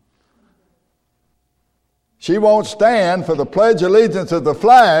 She won't stand for the Pledge of Allegiance to the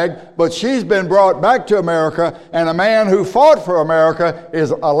flag, but she's been brought back to America, and a man who fought for America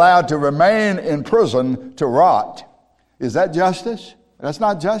is allowed to remain in prison to rot. Is that justice? That's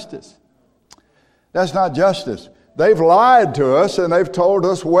not justice. That's not justice. They've lied to us, and they've told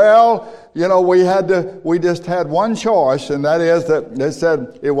us, well, you know, we just had one choice, and that is that they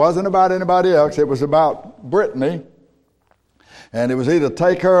said it wasn't about anybody else, it was about Brittany. And it was either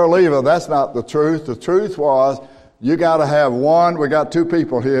take her or leave her. That's not the truth. The truth was, you got to have one. We got 2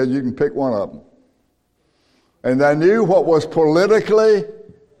 people here. You can pick one of them. And they knew what was politically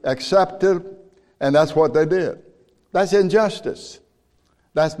accepted, and that's what they did. That's injustice.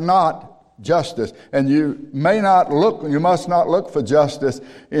 That's not justice. And you must not look for justice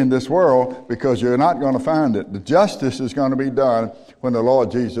in this world because you're not going to find it. The justice is going to be done when the Lord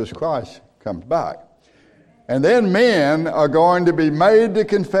Jesus Christ comes back. And then men are going to be made to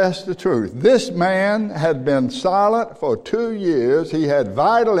confess the truth. This man had been silent for 2 years. He had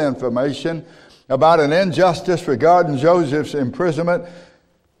vital information about an injustice regarding Joseph's imprisonment.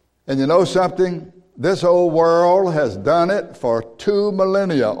 And you know something? This old world has done it for 2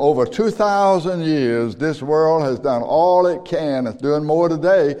 millennia. Over 2,000 years, this world has done all it can, it's doing more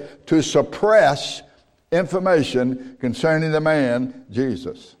today, to suppress information concerning the man,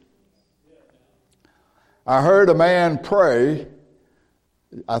 Jesus. I heard a man pray,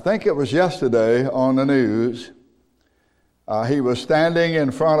 I think it was yesterday on the news. He was standing in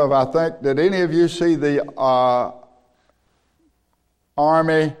front of, did any of you see the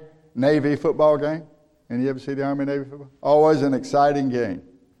Army-Navy football game? Any of you ever see the Army-Navy football? Always an exciting game.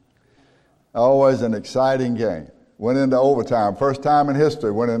 Always an exciting game. Went into overtime. First time in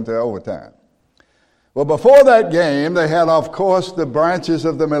history went into overtime. Well, before that game, they had, of course, the branches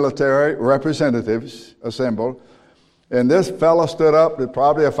of the military representatives assembled. And this fellow stood up,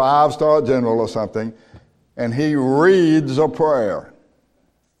 probably a 5-star general or something, and he reads a prayer.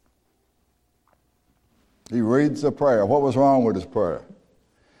 He reads a prayer. What was wrong with his prayer?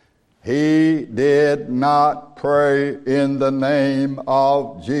 He did not pray in the name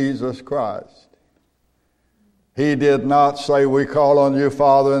of Jesus Christ. He did not say, we call on you,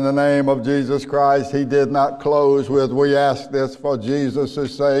 Father, in the name of Jesus Christ. He did not close with, we ask this for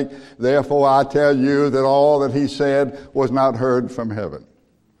Jesus' sake. Therefore, I tell you that all that he said was not heard from heaven.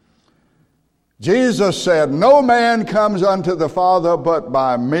 Jesus said, no man comes unto the Father but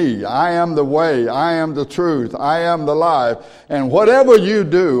by me. I am the way, I am the truth, I am the life. And whatever you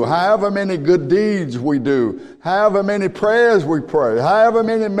do, however many good deeds we do, however many prayers we pray, however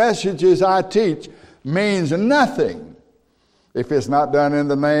many messages I teach, means nothing if it's not done in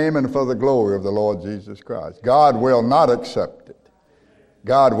the name and for the glory of the Lord Jesus Christ. God will not accept it.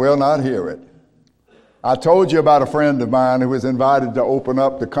 God will not hear it. I told you about a friend of mine who was invited to open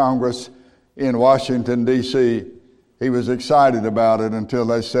up the Congress in Washington, D.C. He was excited about it until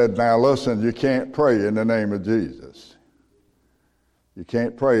they said, now listen, you can't pray in the name of Jesus. You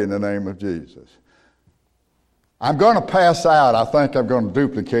can't pray in the name of Jesus. I'm going to pass out. I think I'm going to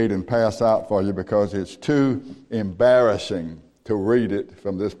duplicate and pass out for you because it's too embarrassing to read it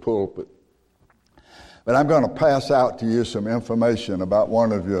from this pulpit. But I'm going to pass out to you some information about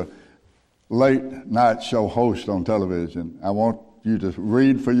one of your late night show hosts on television. I want you to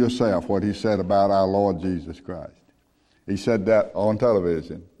read for yourself what he said about our Lord Jesus Christ. He said that on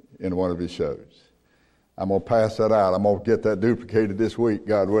television in one of his shows. I'm going to pass that out. I'm going to get that duplicated this week,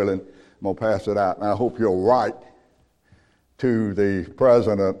 God willing. I'm going to pass it out. And I hope you'll write to the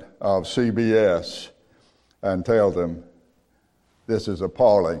president of CBS and tell them this is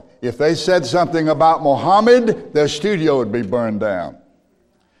appalling. If they said something about Muhammad, their studio would be burned down.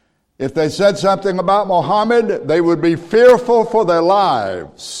 If they said something about Muhammad, they would be fearful for their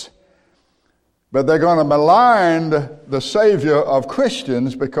lives. But they're going to malign the Savior of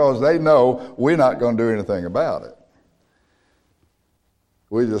Christians because they know we're not going to do anything about it.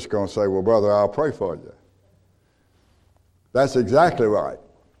 We're just going to say, well, brother, I'll pray for you. That's exactly right.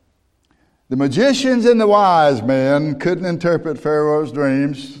 The magicians and the wise men couldn't interpret Pharaoh's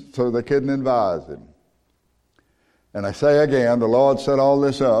dreams, so they couldn't advise him. And I say again, the Lord set all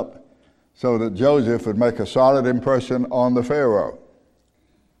this up so that Joseph would make a solid impression on the Pharaoh.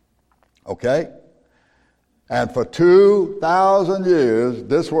 Okay? And for 2,000 years,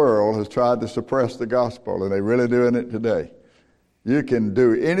 this world has tried to suppress the gospel, and they're really doing it today. You can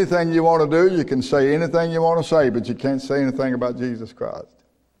do anything you want to do, you can say anything you want to say, but you can't say anything about Jesus Christ.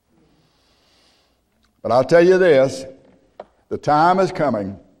 But I'll tell you this, the time is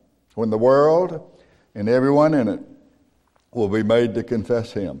coming when the world and everyone in it will be made to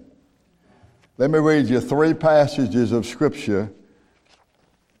confess him. Let me read you 3 passages of Scripture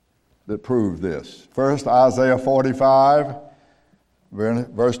that prove this. First, Isaiah 45,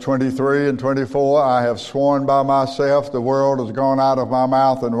 verse 23 and 24, I have sworn by myself, the world has gone out of my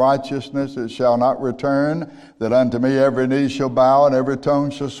mouth in righteousness, it shall not return, that unto me every knee shall bow and every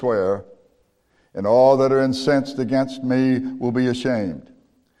tongue shall swear, and all that are incensed against me will be ashamed.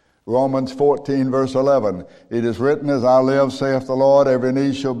 Romans 14, verse 11, it is written, as I live, saith the Lord, every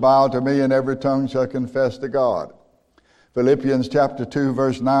knee shall bow to me and every tongue shall confess to God. Philippians chapter 2,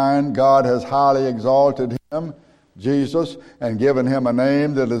 verse 9, God has highly exalted him, Jesus, and given him a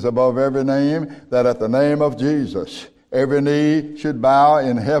name that is above every name, that at the name of Jesus every knee should bow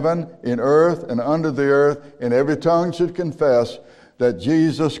in heaven, in earth, and under the earth, and every tongue should confess that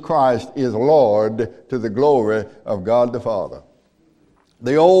Jesus Christ is Lord, to the glory of God the Father.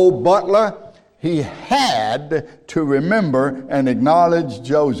 The old butler, he had to remember and acknowledge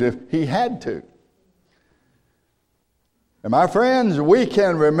Joseph. He had to. And my friends, we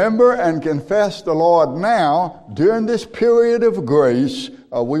can remember and confess the Lord now during this period of grace,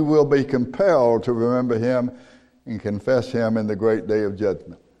 or we will be compelled to remember him and confess him in the great day of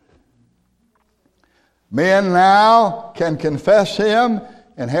judgment. Men now can confess him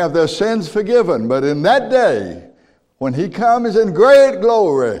and have their sins forgiven, but in that day, when he comes in great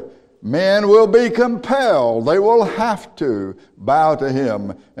glory, men will be compelled, they will have to bow to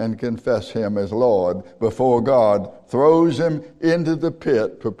him and confess him as Lord before God throws him into the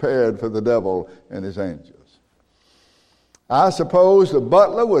pit prepared for the devil and his angels. I suppose the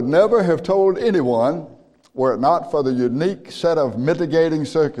butler would never have told anyone, were it not for the unique set of mitigating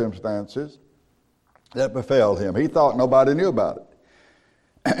circumstances that befell him. He thought nobody knew about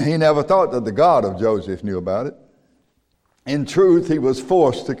it. He never thought that the God of Joseph knew about it. In truth, he was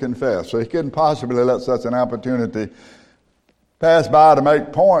forced to confess, so he couldn't possibly let such an opportunity pass by to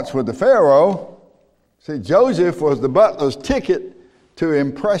make points with the Pharaoh. See, Joseph was the butler's ticket to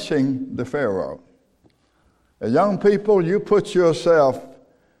impressing the Pharaoh. Now, young people, you put yourself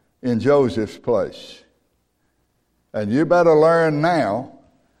in Joseph's place, and you better learn now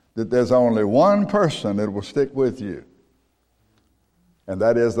that there's only one person that will stick with you, and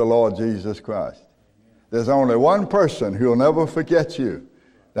that is the Lord Jesus Christ. There's only one person who will never forget you.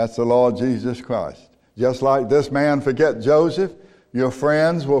 That's the Lord Jesus Christ. Just like this man forget Joseph, your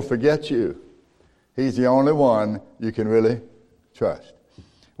friends will forget you. He's the only one you can really trust.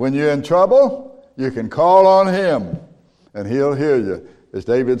 When you're in trouble, you can call on him, and he'll hear you. As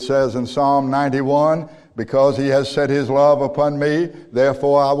David says in Psalm 91, because he has set his love upon me,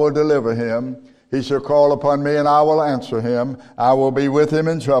 therefore I will deliver him. He shall call upon me, and I will answer him. I will be with him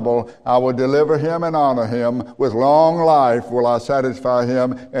in trouble. I will deliver him and honor him. With long life will I satisfy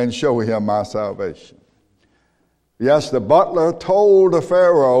him and show him my salvation. Yes, the butler told the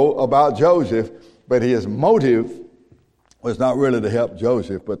Pharaoh about Joseph, but his motive was not really to help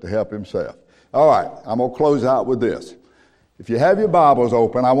Joseph, but to help himself. All right, I'm going to close out with this. If you have your Bibles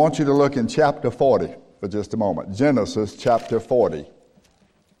open, I want you to look in chapter 40 for just a moment. Genesis chapter 40.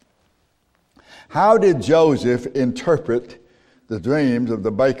 How did Joseph interpret the dreams of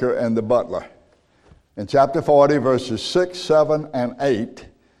the baker and the butler? In chapter 40, verses 6, 7, and 8,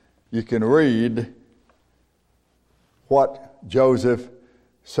 you can read what Joseph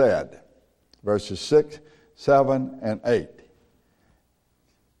said. Verses 6, 7, and 8.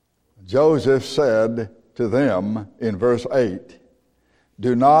 Joseph said to them in verse 8,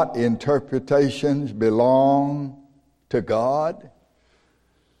 "Do not interpretations belong to God?"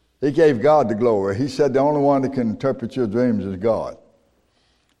 He gave God the glory. He said the only one that can interpret your dreams is God.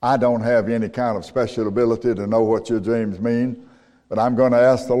 I don't have any kind of special ability to know what your dreams mean, but I'm going to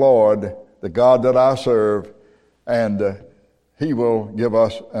ask the Lord, the God that I serve, and He will give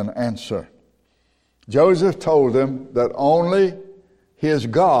us an answer. Joseph told them that only his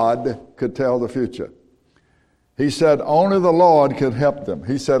God could tell the future. He said only the Lord could help them.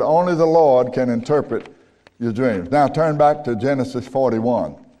 He said only the Lord can interpret your dreams. Now turn back to Genesis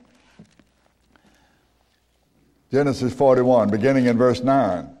 41. Genesis 41, beginning in verse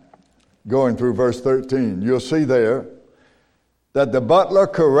 9, going through verse 13. You'll see there that the butler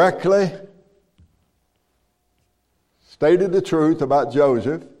correctly stated the truth about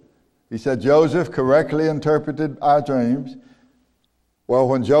Joseph. He said Joseph correctly interpreted our dreams. Well,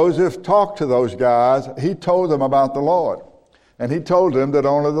 when Joseph talked to those guys, he told them about the Lord. And he told them that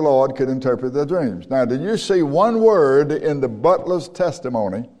only the Lord could interpret their dreams. Now, did you see one word in the butler's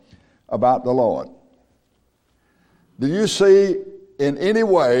testimony about the Lord? Do you see in any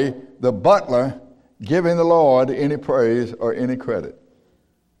way the butler giving the Lord any praise or any credit?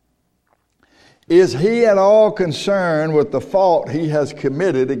 Is he at all concerned with the fault he has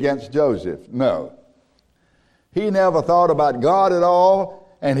committed against Joseph? No. He never thought about God at all,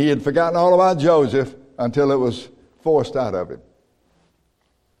 and he had forgotten all about Joseph until it was forced out of him.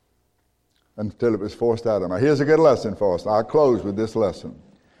 Until it was forced out of him. Now, here's a good lesson for us. I'll close with this lesson.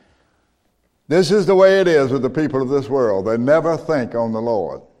 This is the way it is with the people of this world. They never think on the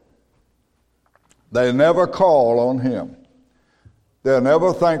Lord. They never call on Him. They're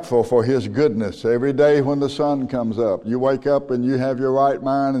never thankful for His goodness. Every day when the sun comes up, you wake up and you have your right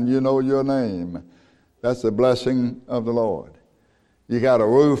mind and you know your name. That's the blessing of the Lord. You got a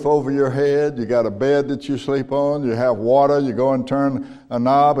roof over your head. You got a bed that you sleep on. You have water. You go and turn a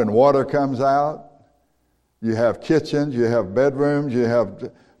knob and water comes out. You have kitchens. You have bedrooms. You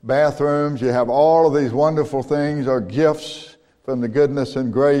have bathrooms. You have all of these wonderful things are gifts from the goodness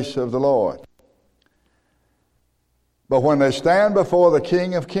and grace of the Lord. But when they stand before the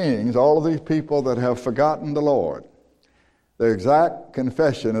King of Kings, all of these people that have forgotten the Lord, their exact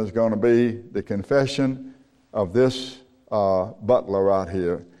confession is going to be the confession of this butler right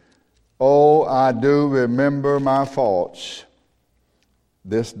here. Oh, I do remember my faults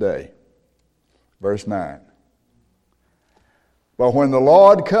this day. Verse 9. But when the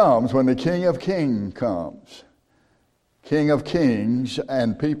Lord comes, when the King of Kings comes, King of Kings,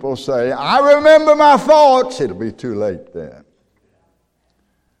 and people say, I remember my faults, it'll be too late then.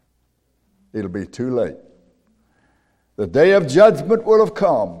 It'll be too late. The day of judgment will have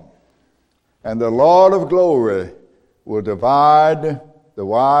come, and the Lord of glory will divide the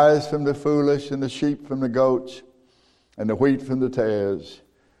wise from the foolish, and the sheep from the goats, and the wheat from the tares.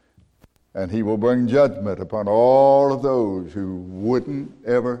 And He will bring judgment upon all of those who wouldn't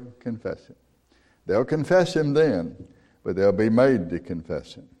ever confess Him. They'll confess Him then, but they'll be made to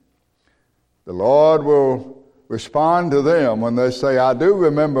confess Him. The Lord will respond to them when they say, I do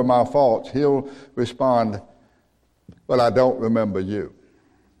remember my faults. He'll respond, but I don't remember you.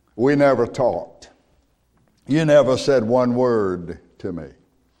 We never talked. You never said one word to me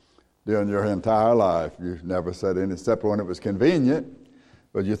during your entire life. You never said any, except when it was convenient.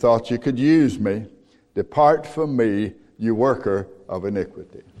 But you thought you could use me. Depart from me, you worker of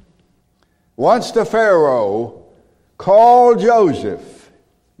iniquity. Once the Pharaoh called Joseph.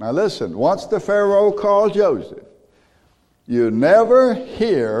 Now listen, once the Pharaoh called Joseph, you never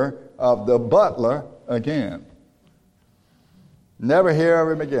hear of the butler again. Never hear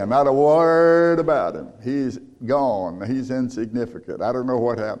of him again. Not a word about him. He's gone. He's insignificant. I don't know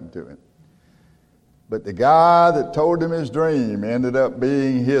what happened to him. But the guy that told him his dream ended up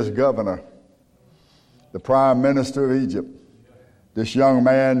being his governor, the prime minister of Egypt. This young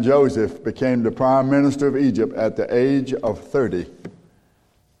man, Joseph, became the prime minister of Egypt at the age of 30.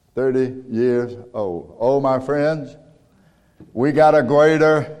 30 years old. Oh, my friends, we got a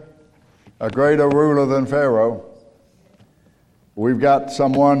greater ruler than Pharaoh. We've got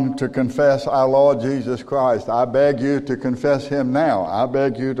someone to confess our Lord Jesus Christ. I beg you to confess him now. I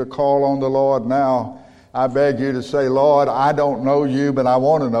beg you to call on the Lord now. I beg you to say, Lord, I don't know you, but I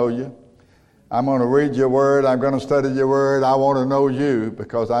want to know you. I'm going to read your word. I'm going to study your word. I want to know you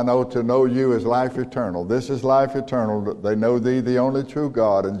because I know to know you is life eternal. This is life eternal, that they know thee, the only true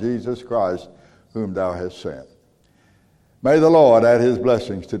God, and Jesus Christ, whom thou hast sent. May the Lord add his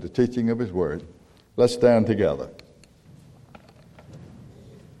blessings to the teaching of his word. Let's stand together.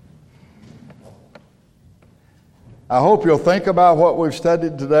 I hope you'll think about what we've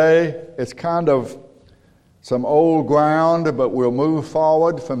studied today. It's kind of some old ground, but we'll move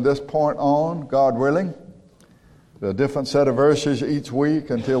forward from this point on, God willing. A different set of verses each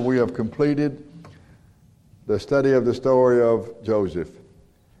week until we have completed the study of the story of Joseph.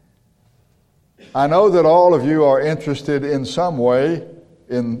 I know that all of you are interested in some way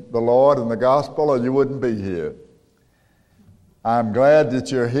in the Lord and the gospel, or you wouldn't be here. I'm glad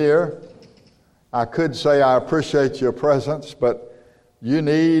that you're here. I could say I appreciate your presence, but you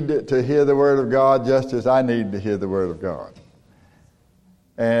need to hear the Word of God just as I need to hear the Word of God.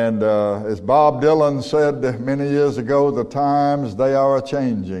 And as Bob Dylan said many years ago, the times, they are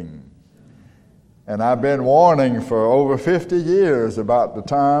a-changing. And I've been warning for over 50 years about the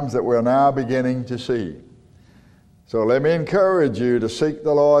times that we're now beginning to see. So let me encourage you to seek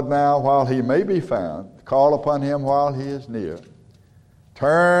the Lord now while he may be found. Call upon him while he is near.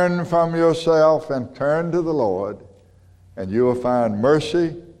 Turn from yourself and turn to the Lord, and you will find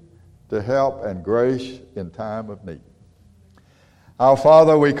mercy to help and grace in time of need. Our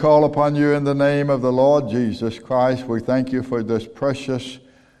Father, we call upon you in the name of the Lord Jesus Christ. We thank you for this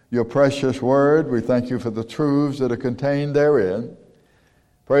your precious word. We thank you for the truths that are contained therein.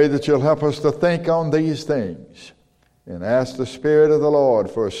 Pray that you'll help us to think on these things and ask the Spirit of the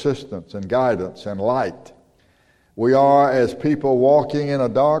Lord for assistance and guidance and light. We are, as people, walking in a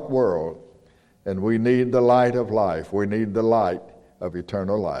dark world, and we need the light of life. We need the light of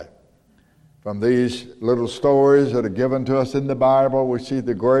eternal life. From these little stories that are given to us in the Bible, we see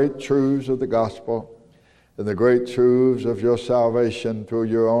the great truths of the gospel and the great truths of your salvation through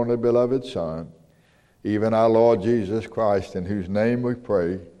your only beloved Son, even our Lord Jesus Christ, in whose name we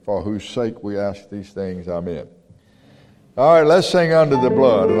pray, for whose sake we ask these things. Amen. All right, let's sing Under the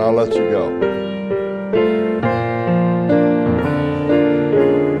Blood, and I'll let you go.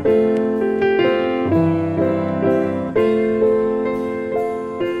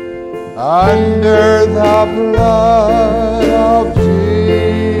 Under the blood of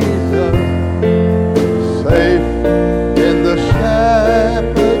Jesus, safe in the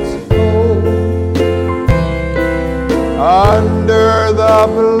shepherd's fold. Under the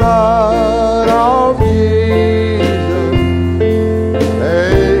blood of Jesus,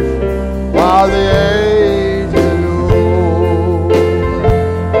 safe while the ages roll.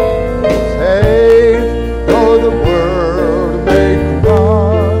 Safe though the world may cry,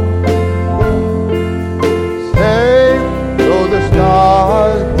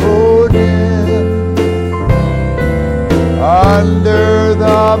 under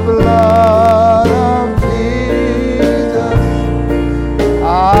the blood of Jesus,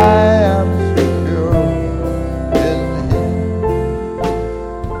 I am secure in him.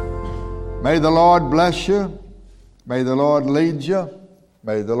 May the Lord bless you. May the Lord lead you.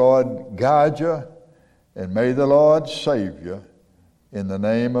 May the Lord guide you. And may the Lord save you. In the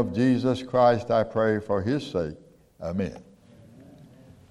name of Jesus Christ, I pray for his sake. Amen.